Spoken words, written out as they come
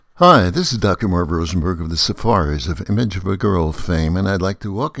Hi, this is Dr. Marv Rosenberg of the Safaris of Image of a Girl fame, and I'd like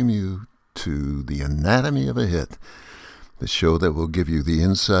to welcome you to The Anatomy of a Hit, the show that will give you the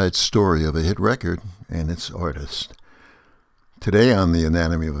inside story of a hit record and its artist. Today on The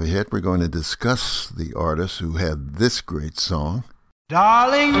Anatomy of a Hit, we're going to discuss the artist who had this great song.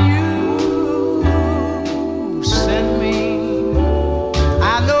 Darling, you send me,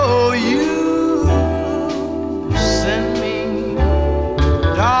 I know you send me.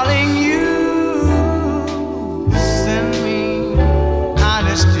 Darling, you send me.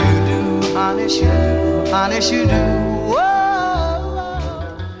 Honest you do, honest you do, honest you do.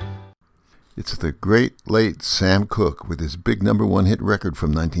 Whoa. It's the great late Sam Cooke with his big number one hit record from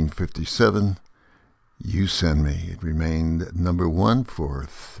 1957, You Send Me. It remained number one for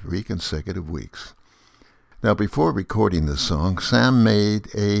 3 consecutive weeks. Now, before recording this song, Sam made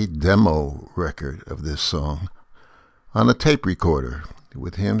a demo record of this song on a tape recorder,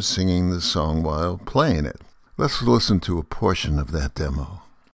 with him singing the song while playing it. Let's listen to a portion of that demo.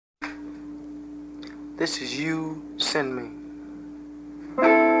 This is You Send Me.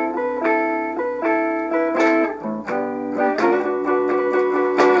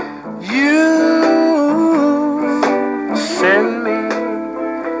 You send me,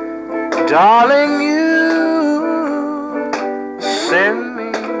 darling, you send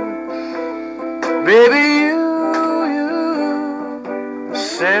me, baby, you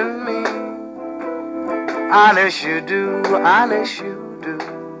send me, honest you do, honest you do.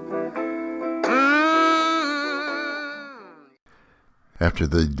 After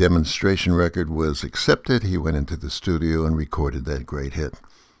the demonstration record was accepted, he went into the studio and recorded that great hit.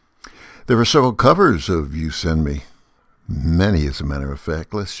 There were several covers of You Send Me, many as a matter of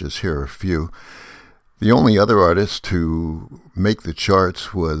fact. Let's just hear a few. The only other artist to make the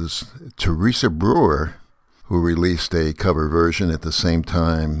charts was Teresa Brewer, who released a cover version at the same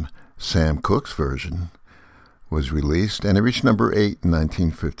time Sam Cooke's version was released, and it reached number 8 in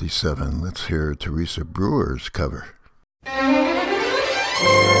 1957. Let's hear Teresa Brewer's cover.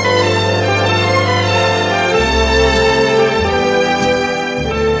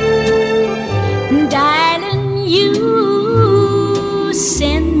 Darling, you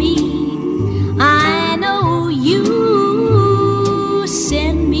send me, I know you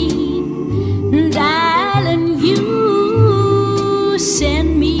send me, darling, you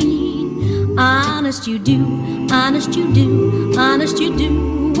send me, honest you do, honest you do, honest you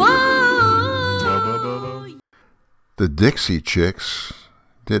do, whoa. The Dixie Chicks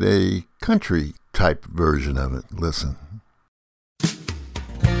did a country type version of it. Listen.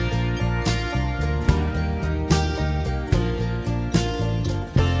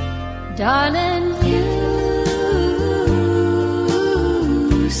 Darling, you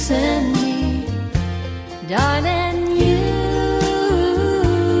send me, darling, you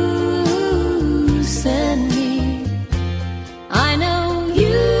send me, I know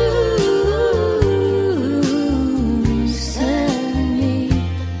you send me,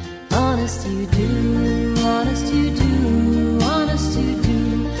 honest you do, honest you do, honest you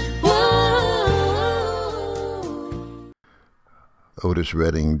do, whoa. Otis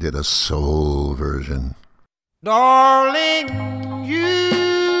Redding did a soul version. Darling, you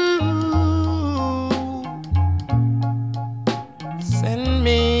send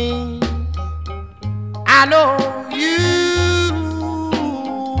me, I know you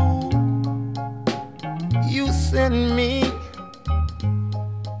send me,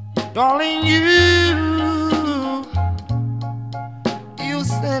 darling, you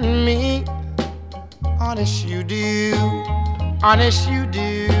send me, honest you do, honest you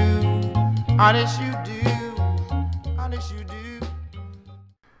do, honest you do, honest you do.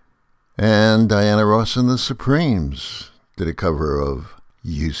 And Diana Ross and the Supremes did a cover of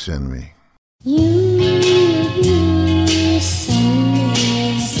You Send Me. You send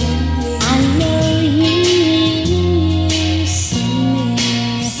me, I know you send me,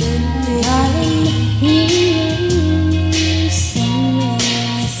 darling, you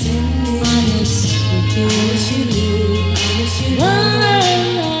send me, honest you do,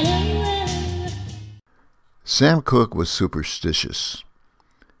 Sam Cooke was superstitious.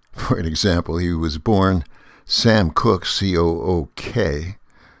 For an example, he was born Sam Cooke, C-O-O-K,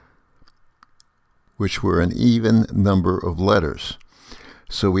 which were an even number of letters.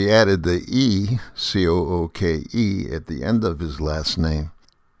 So we added the E, C-O-O-K-E, at the end of his last name.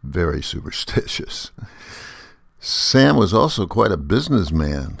 Very superstitious. Sam was also quite a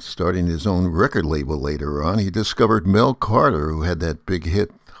businessman, starting his own record label later on. He discovered Mel Carter, who had that big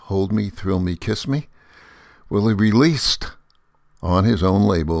hit, Hold Me, Thrill Me, Kiss Me. Well, he released on his own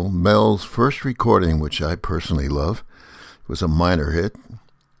label Mel's first recording, which I personally love. It was a minor hit,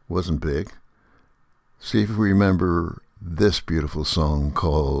 wasn't big. See if you remember this beautiful song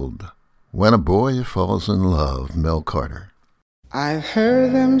called When a Boy Falls in Love, Mel Carter. I've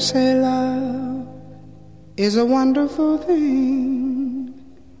heard them say love is a wonderful thing,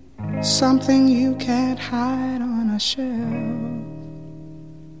 something you can't hide on a shelf.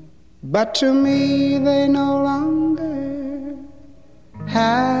 But to me they no longer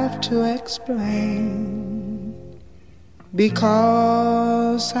have to explain,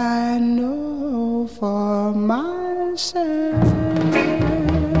 because I know for myself.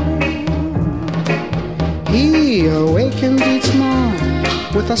 He awakens each morning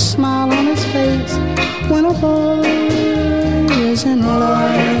with a smile on his face when a boy is in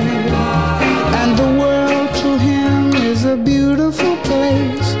love, and the world to him is a beautiful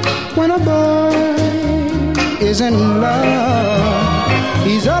place when a boy is in love.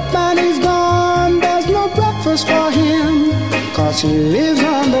 He's up and he's gone, there's no breakfast for him, 'cause he lives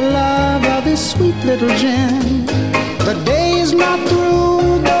on the love of his sweet little Jen. The day is not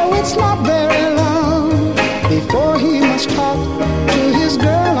through, though it's not very long, before he must talk to his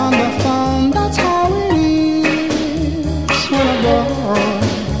girl on the phone. That's how it is when a boy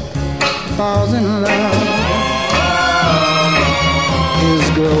falls in love. His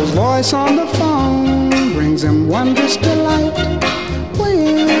girl's voice on the phone brings him wondrous delight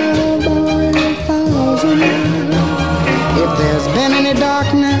when a boy falls in love. If there's been any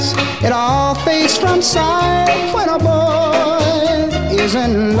darkness, it all fades from sight when a boy is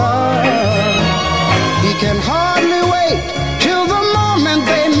in love. He can hardly wait till the moment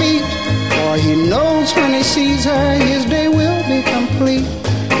they meet, for he knows when he sees her, his day will be complete.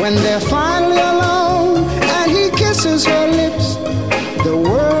 When they're finally alone and he kisses her lips, the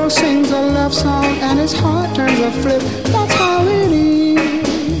world sings a love song and his heart turns a flip. That's how it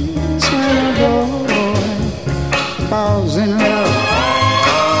is when a boy falls in love.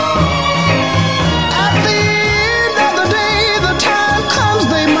 At the end of the day, the time comes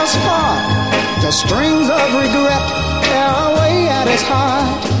they must part. The strings of regret tear away at his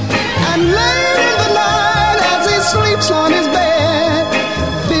heart, and late in the night as he sleeps on his bed,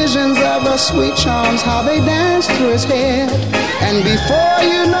 visions of the sweet charms, how they dance through his head. And before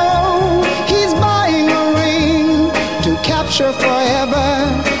you know, he's buying a ring to capture forever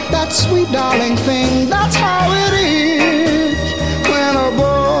that sweet darling thing. That's how it is when a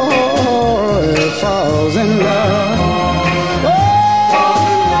boy falls in love.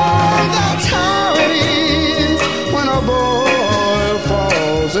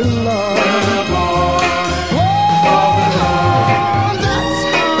 In love. Oh, that's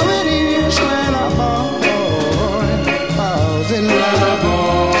how it is when a boy falls in love.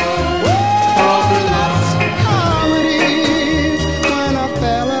 Oh, that's how it is when a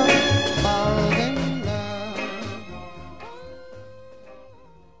fella falls in love.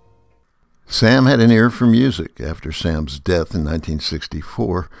 Sam had an ear for music. After Sam's death in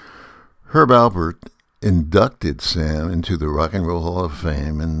 1964, Herb Alpert inducted Sam into the Rock and Roll Hall of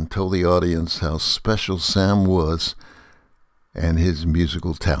Fame and told the audience how special Sam was and his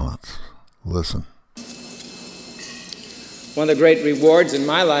musical talents. Listen. One of the great rewards in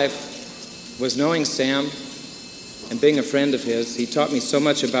my life was knowing Sam and being a friend of his. He taught me so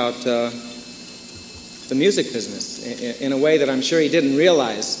much about the music business in a way that I'm sure he didn't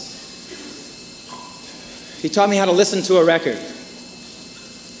realize. He taught me how to listen to a record. He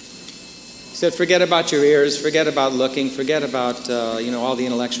said, forget about your ears, forget about looking, forget about all the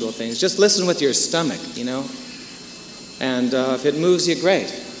intellectual things. Just listen with your stomach, And if it moves you,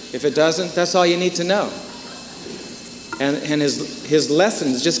 great. If it doesn't, that's all you need to know. And his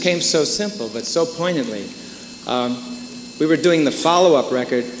lessons just came so simple, but so poignantly. We were doing the follow-up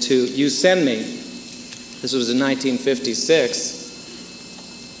record to You Send Me. This was in 1956.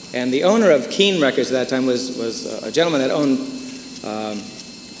 And the owner of Keene Records at that time was a gentleman that owned...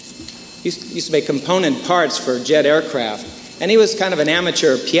 used to make component parts for jet aircraft. And he was kind of an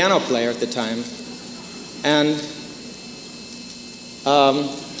amateur piano player at the time. And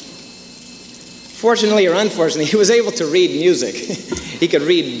fortunately or unfortunately, he was able to read music. He could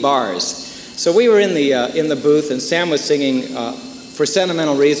read bars. So we were in the booth, and Sam was singing For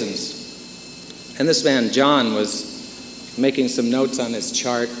Sentimental Reasons. And this man, John, was making some notes on his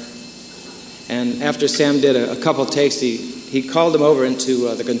chart. And after Sam did a couple takes, he called him over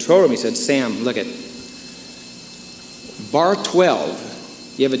into the control room. He said, Sam, look at bar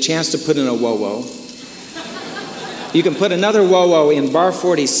 12. You have a chance to put in a whoa-whoa. You can put another whoa-whoa in bar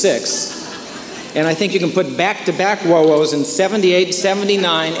 46. And I think you can put back-to-back whoa-whoas in 78,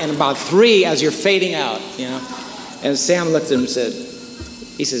 79, and about 3 as you're fading out, And Sam looked at him and said,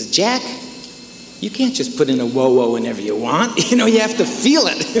 Jack, You can't just put in a whoa-whoa whenever you want. You have to feel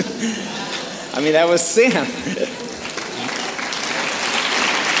it. I mean, that was Sam.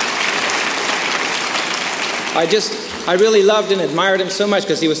 I really loved and admired him so much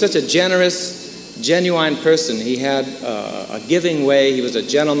because he was such a generous, genuine person. He had a giving way. He was a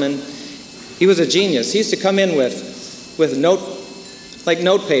gentleman. He was a genius. He used to come in with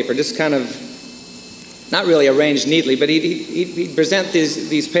note paper, just kind of not really arranged neatly, but he'd present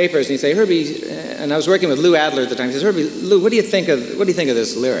these papers and he'd say, Herbie, and I was working with Lou Adler at the time. He says, Herbie, Lou, what do you think of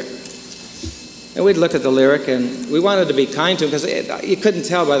this lyric? And we'd look at the lyric, and we wanted to be kind to him because you couldn't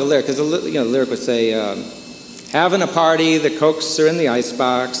tell by the lyric, because the lyric would say, having a party, the Cokes are in the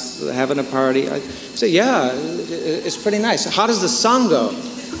icebox, having a party. I said, yeah, it's pretty nice. How does the song go?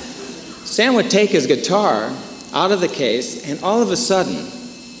 Sam would take his guitar out of the case, and all of a sudden,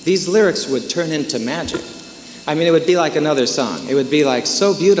 these lyrics would turn into magic. I mean, it would be like another song. It would be like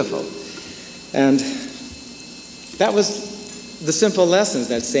so beautiful. And that was the simple lessons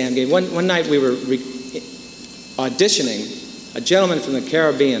that Sam gave. One night we were auditioning a gentleman from the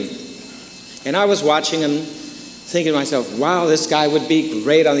Caribbean, and I was watching him thinking to myself, wow, this guy would be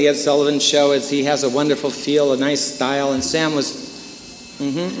great on the Ed Sullivan Show, as he has a wonderful feel, a nice style. And Sam was,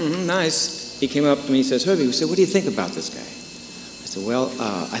 nice. He came up to me, he says, Herbie, what do you think about this guy? I said, well,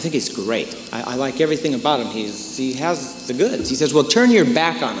 I think he's great. I like everything about him. He has the goods. He says, well, turn your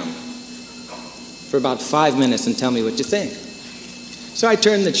back on him for about 5 minutes and tell me what you think. So I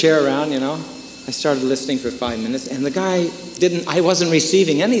turned the chair around, I started listening for 5 minutes, and the guy I wasn't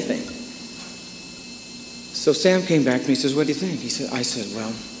receiving anything. So Sam came back to me, he says, what do you think? I said,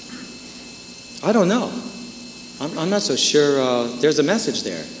 well, I don't know. I'm not so sure there's a message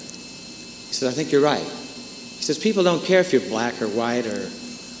there. He said, I think you're right. He says, people don't care if you're black or white or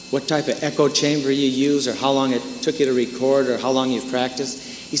what type of echo chamber you use or how long it took you to record or how long you've practiced.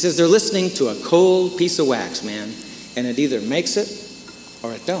 He says, they're listening to a cold piece of wax, man, and it either makes it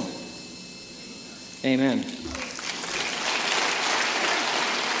or it don't. Amen.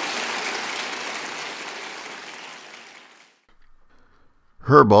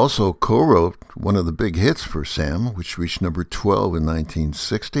 Herb also co-wrote one of the big hits for Sam, which reached number 12 in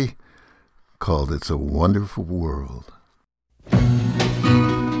 1960, called It's a Wonderful World.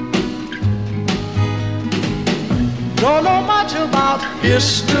 Don't know much about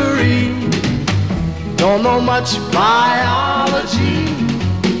history, don't know much biology,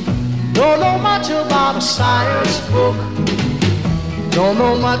 don't know much about a science book, don't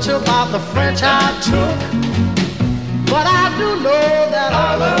know much about the French I took, but I do know that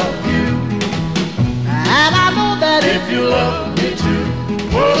I love you, and I know that if you love me too,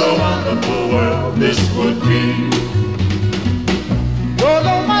 what a wonderful world this would be. Don't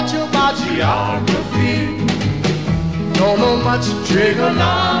know much about geography, don't know much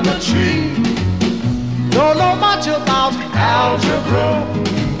trigonometry, don't know much about algebra,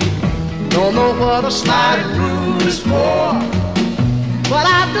 don't know what a sliding rule is for, but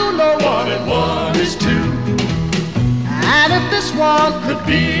I do know 1 and 1 is 2. And if this one could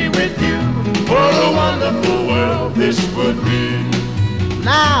be with you, what a wonderful world this would be.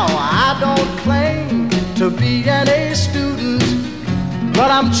 Now, I don't claim to be an A student, but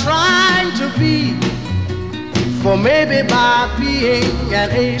I'm trying to be. For maybe by being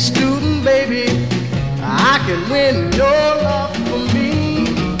an A student, baby, I can win your love for me.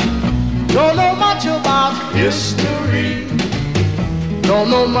 Don't know much about history, don't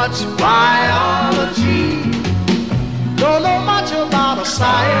know much biology, don't know much about a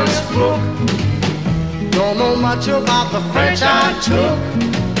science book, don't know much about the French I took,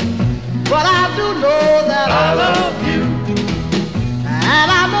 but I do know that I love you,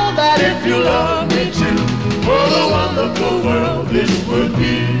 and I know that if you love me too, what a wonderful world this would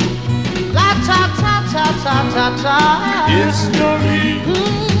be. La ta ta ta ta ta ta. History,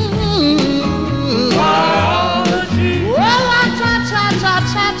 biology, well, la ta ta ta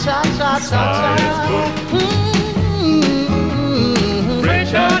ta ta ta ta. Science book,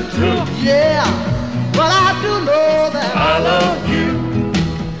 French I took, yeah, but I do know that I love you,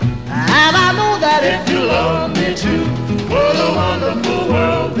 and I know that if you love me too, what a wonderful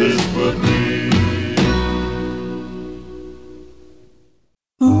world this would be.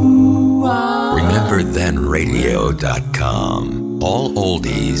 RememberThenRadio.com. All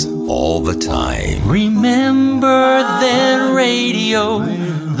oldies, all the time. Remember Then Radio,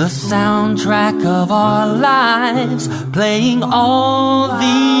 the soundtrack of our lives, playing all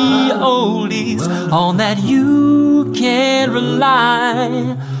the oldies on that you can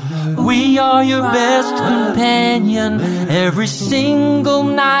rely. We are your best companion every single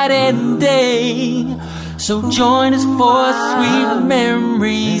night and day. So join us for sweet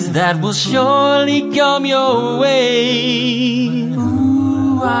memories that will surely come your way.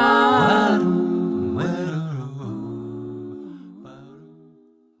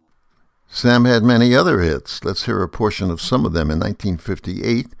 Sam had many other hits. Let's hear a portion of some of them. In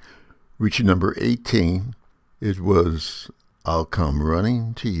 1958, reaching number 18, it was I'll Come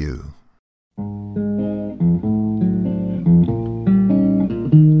Running to You.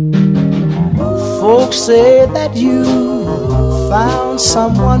 Folks say that you found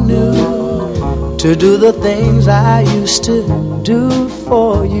someone new to do the things I used to do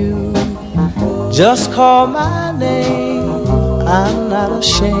for you. Just call my name, I'm not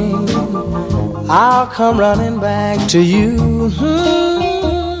ashamed. I'll come running back to you.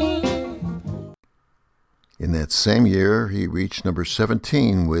 In that same year, he reached number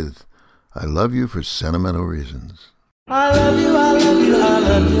 17 with I Love You for Sentimental Reasons. I love you, I love you, I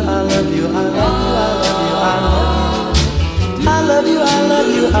love you, I love you, I love you, I love you, I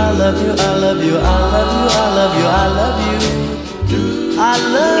love you, I love you, I love you, I love you, I love you, I love you, I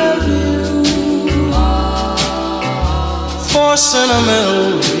love you for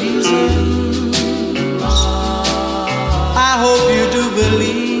sentimental reasons. I hope you do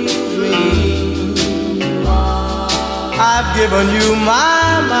believe me. I've given you my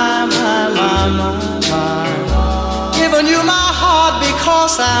given you my heart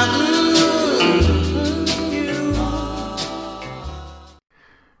because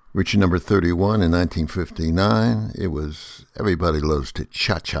Reaching number 31 in 1959, it was Everybody Loves to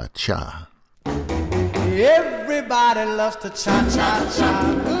Cha-Cha-Cha. Everybody loves to cha-cha-cha.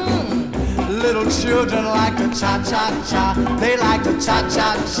 Little children like to cha-cha-cha. They like to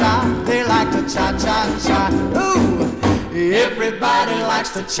cha-cha-cha. They like to cha-cha-cha. Ooh, everybody likes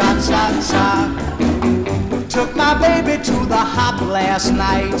to cha-cha-cha. Took my baby to the hop last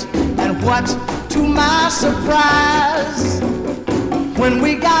night, and what to my surprise, when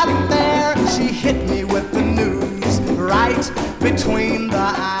we got there, she hit me with the news right between the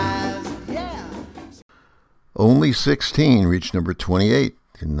eyes. Yeah. Only 16 reached number 28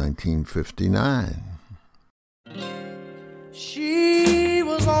 in 1959. She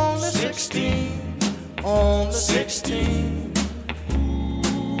was only 16, only 16.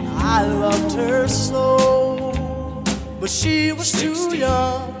 I loved her so, but she was too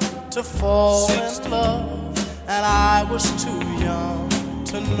young to fall in love, and I was too young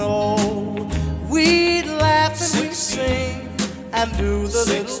to know. We'd laugh and we'd sing and do the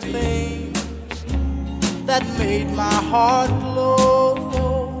little things that made my heart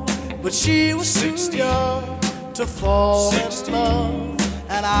glow, but she was too young to fall in love,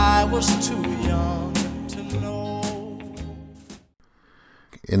 and I was too young to know.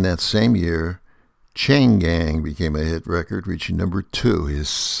 In that same year, Chain Gang became a hit record, reaching number 2, his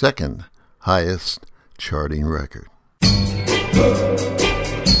second highest charting record.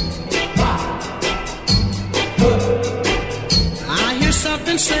 I hear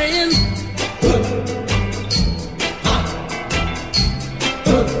something saying,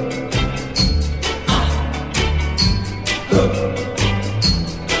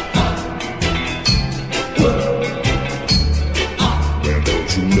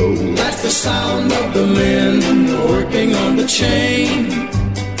 that's the sound of the men working on the chain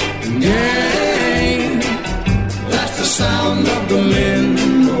gang. That's the sound of the men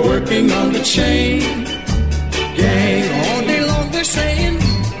working on the chain gang. All day long they're saying,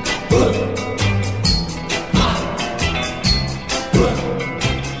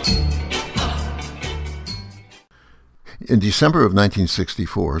 In December of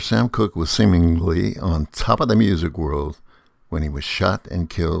 1964, Sam Cooke was seemingly on top of the music world when he was shot and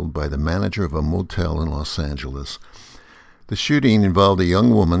killed by the manager of a motel in Los Angeles. The shooting involved a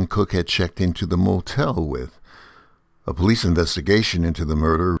young woman Cooke had checked into the motel with. A police investigation into the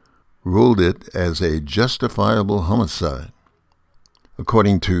murder ruled it as a justifiable homicide.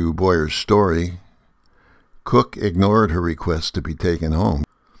 According to Boyer's story, Cooke ignored her request to be taken home.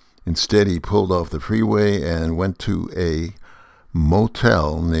 Instead, he pulled off the freeway and went to a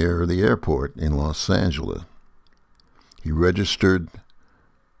motel near the airport in Los Angeles. He registered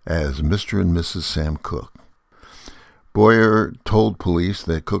as Mr. and Mrs. Sam Cooke. Boyer told police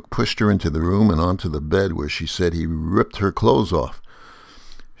that Cooke pushed her into the room and onto the bed where she said he ripped her clothes off.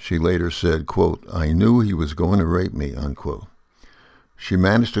 She later said, quote, "I knew he was going to rape me," unquote. She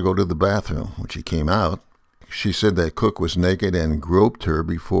managed to go to the bathroom. When she came out, she said that Cooke was naked and groped her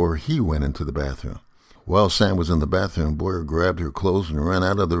before he went into the bathroom. While Sam was in the bathroom, Boyer grabbed her clothes and ran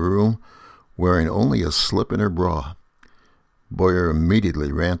out of the room wearing only a slip in her bra. Boyer immediately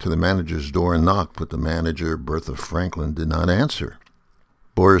ran to the manager's door and knocked, but the manager, Bertha Franklin, did not answer.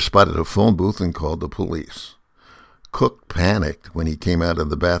 Boyer spotted a phone booth and called the police. Cooke panicked when he came out of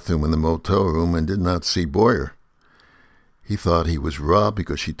the bathroom in the motel room and did not see Boyer. He thought he was robbed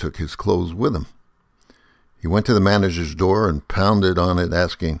because she took his clothes with him. He went to the manager's door and pounded on it,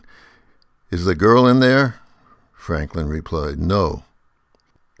 asking, "Is the girl in there?" Franklin replied, "No."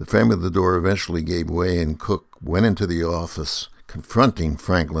 The frame of the door eventually gave way, and Cooke went into the office, confronting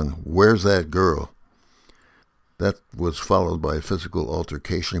Franklin, "Where's that girl?" That was followed by a physical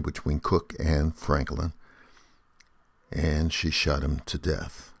altercation between Cooke and Franklin, and she shot him to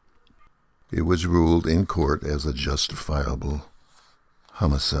death. It was ruled in court as a justifiable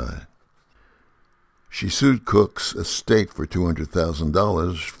homicide. She sued Cooke's estate for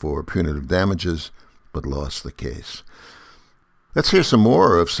 $200,000 for punitive damages, but lost the case. Let's hear some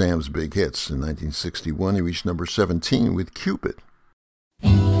more of Sam's big hits. In 1961, he reached number 17 with Cupid.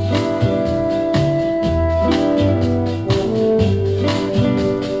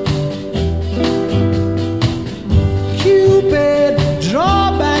 Cupid,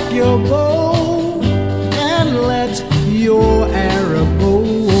 draw back your bow and let your arrow go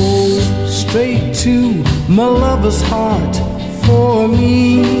straight to my lover's heart for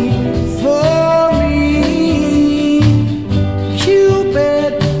me, for me.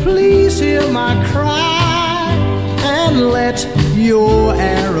 Cupid, please hear my cry and let your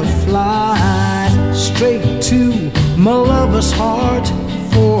arrow fly straight to my lover's heart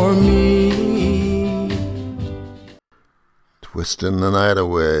for me. Twistin' the Night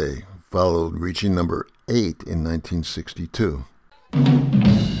Away followed, reaching number 8 in 1962.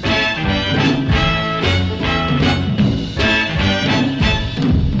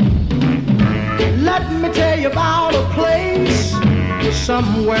 Let me tell you about a place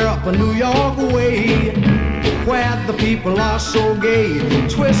somewhere up a New York way where the people are so gay,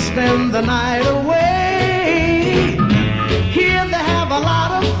 twisting the night away. Here they have a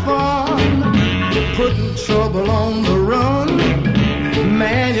lot of fun, putting trouble on the run.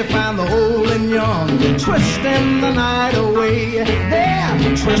 Man, you find the old and young, twisting the night away.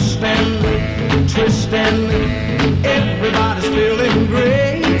 They're twisting, twisting, everybody's feeling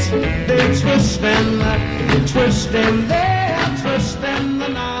great. They're twisting, twisting, they're twisting the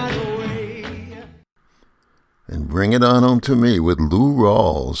night away. And Bring It On Home to Me with Lou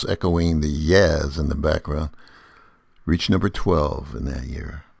Rawls echoing the Yaz in the background reached number 12 in that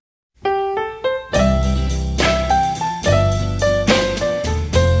year.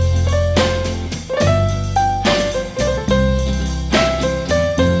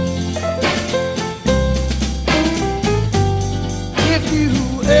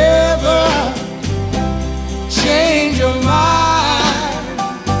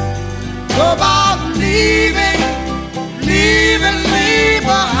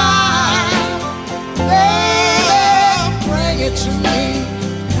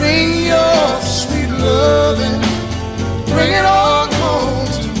 Bring it on home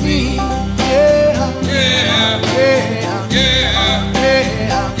to me. Yeah, yeah, yeah, yeah,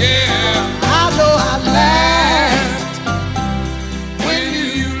 yeah, yeah. I know I laughed when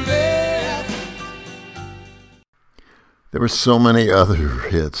you left. There were so many other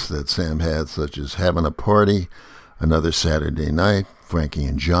hits that Sam had, such as Having a Party, Another Saturday Night, Frankie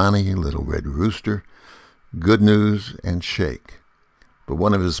and Johnny, Little Red Rooster, Good News, and Shake. But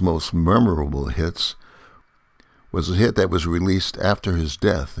one of his most memorable hits was a hit that was released after his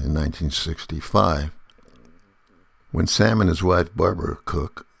death in 1965, when Sam and his wife Barbara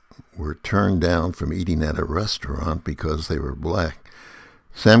Cooke were turned down from eating at a restaurant because they were black.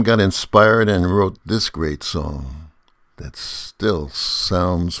 Sam got inspired and wrote this great song that still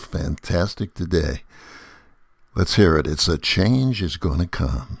sounds fantastic today. Let's hear it. It's A Change Is Gonna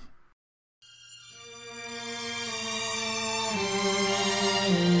Come.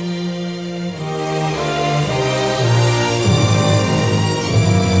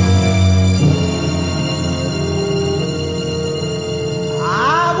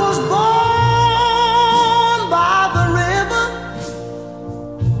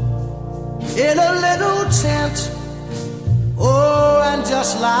 In a little tent, oh, and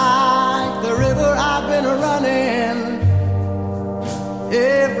just like the river I've been running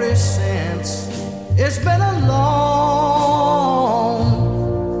ever since. It's been a long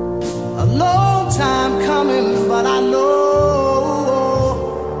time coming, but I know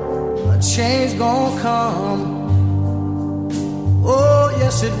a change gonna come. Oh,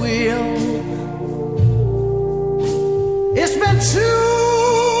 yes it will. It's been too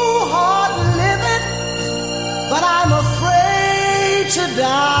hard living, but I'm afraid to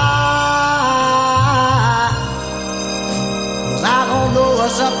die, 'cause I don't know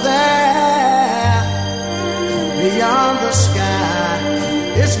what's up there beyond the sky.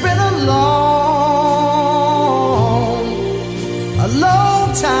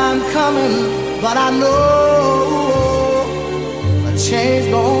 but I know a change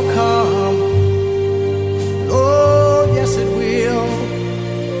gonna come. Oh, yes it will.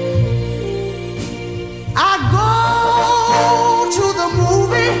 I go to the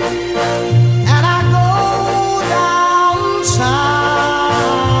movie and I go downtown.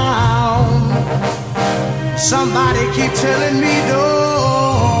 Somebody keep telling me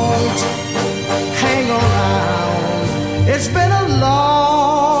don't hang around. It's been a long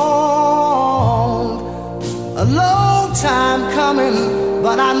time coming,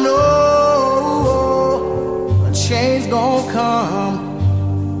 but I know a change gonna come.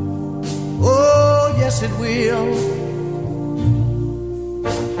 Oh, yes it will.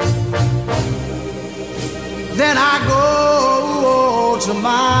 Then I go to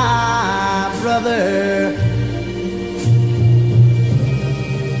my brother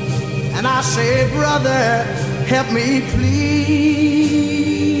and I say, brother, help me please.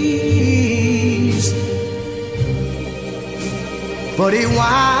 But he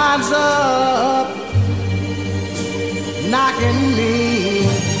winds up knocking me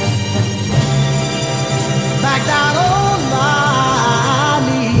back down on my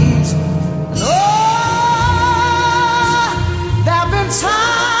knees. Oh, there've been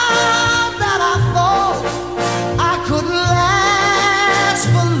times that I thought I couldn't last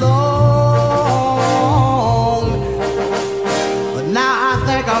for long, but now I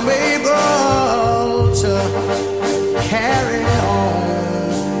think I'm able to carry on.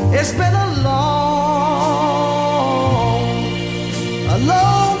 It's been a long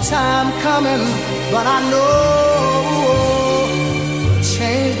time coming, but I know a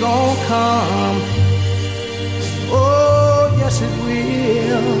change gonna come. Oh, yes it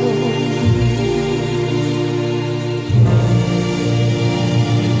will.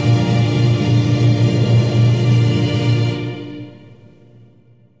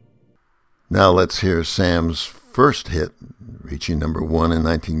 Now let's hear Sam's first hit, reaching number 1 in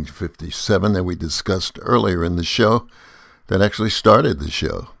 1957, that we discussed earlier in the show, that actually started the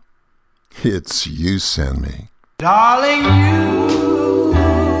show. It's You Send Me. Darling, you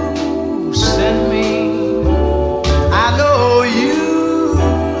send me. I know you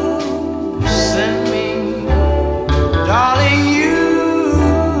send me. Darling, you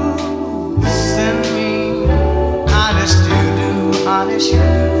send me. Honest you do, honest you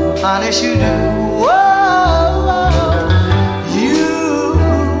do, honest you do. Whoa.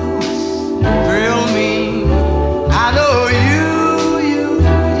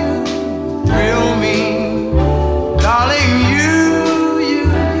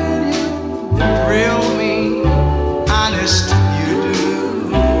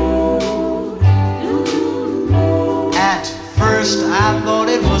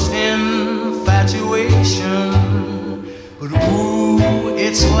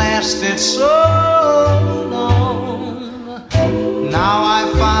 It's lasted so long. Now I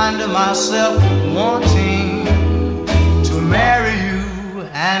find myself wanting to marry you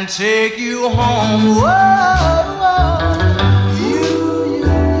and take you home. Whoa, you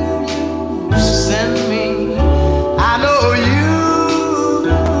send me. I know you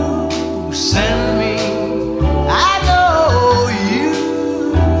send me. I know you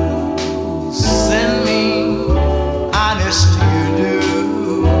send me. Honest you do.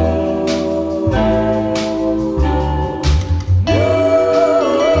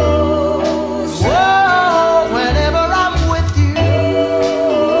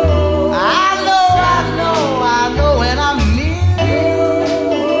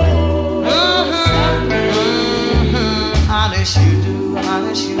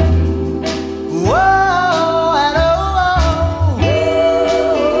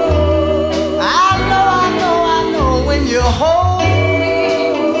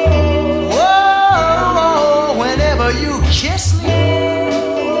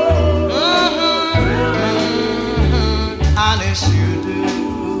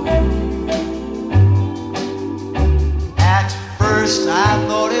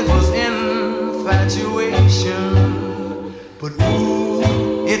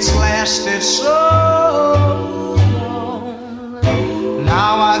 It's lasted so long.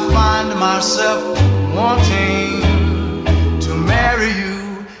 Now I find myself wanting to marry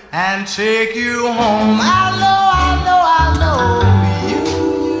you and take you home. I know you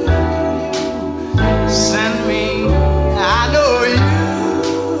send me. I know you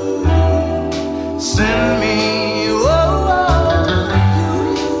send me. Oh,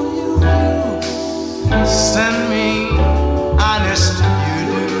 send me. Honest.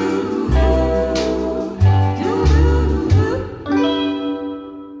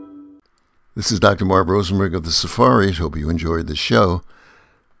 This is Dr. Marv Rosenberg of the Safaris. Hope you enjoyed the show.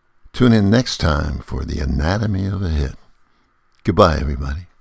 Tune in next time for The Anatomy of a Hit. Goodbye, everybody.